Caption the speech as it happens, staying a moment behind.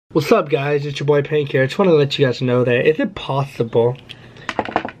What's up, guys? It's your boy Pink here. I just want to let you guys know that is it possible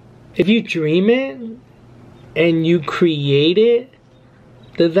if you dream it and you create it,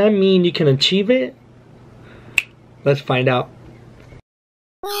 does that mean you can achieve it? Let's find out.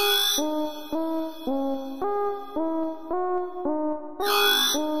 They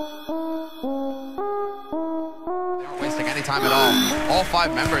aren't wasting any time at all. All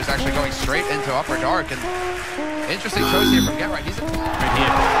 5 members actually going straight into Upper Dark, and interesting choice here from Get Right. He's right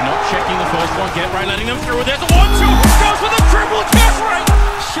here, not checking the first one. Get Right letting them through. There's a 1-2. Goes for the triple. Get Right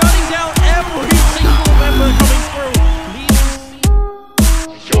shutting down every single member coming through.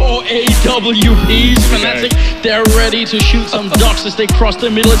 Four AWPs, Fnatic, they're ready to shoot some ducks as they cross the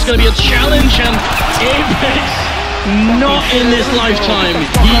middle. It's going to be a challenge, and Apex, not in this lifetime.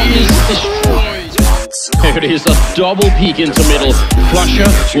 He is destroyed. There it is, a double peek into middle. Flusher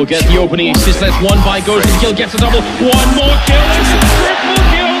will get the opening assist. That's one by, goes to kill, gets a double. One more kill, it's a triple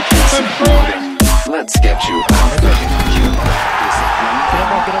kill. Let's get you out of here.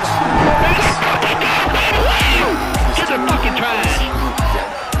 Get the fucking trash.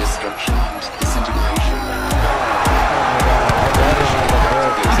 Destruction, disintegration.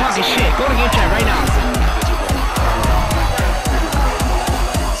 I'm talking shit. Go to game chat right now.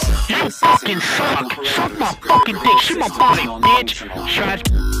 You fucking suck. Suck my fucking dick. Shoot my body, bitch. Trash.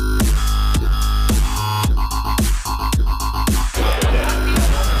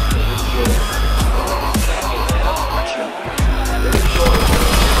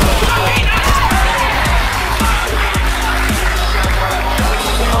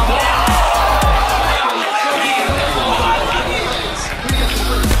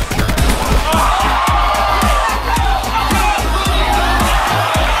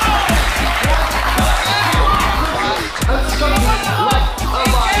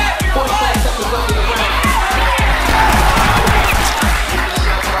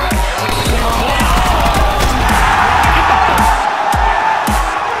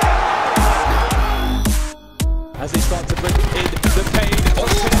 As they start to bring in the pain.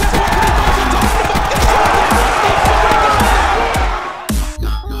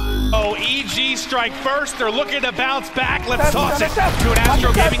 Oh, EG strike first. They're looking to bounce back. Let's toss it to an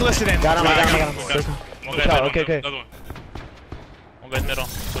Astro Gaming listening. Got him. Okay. Another one. One guy middle.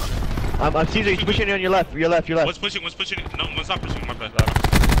 I'm Caesar, he's pushing you on your left. One's pushing. No, one's not pushing. My bad.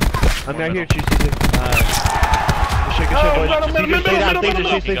 I'm right here, Caesar. Good shit, boys. Caesar, stay down.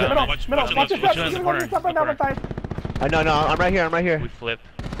 Stay down. Watch in the corner. No, I'm right here. We flip.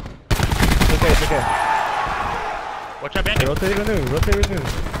 It's okay. Watch out, bandit. Rotate, renew.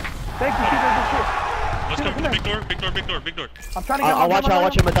 Thank you, Caesar. Good shit. Let's go. Big door. I'm trying to get I'll watch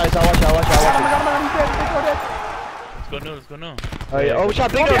him with dice. I'll watch. Let's go now. Oh, yeah. Oh, watch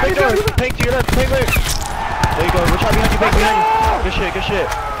out, big door. Pink to your left, pink there. There you go. Watch out behind you, pink behind you. Good shit.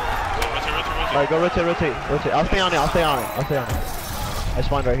 Alright, go rotate. I'll stay on it. I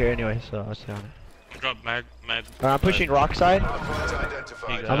spawned right here anyway, so I'll stay on it. Drop mag. I'm pushing rock side.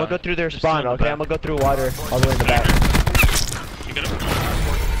 I'm gonna go through their spawn, okay? I'm gonna go through water all the way in the back. You get him?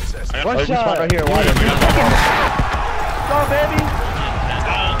 One shot right here, water. Go, baby.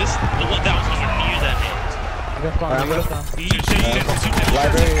 That was nowhere near that man. Alright, I'm gonna EG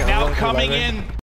library. now coming in.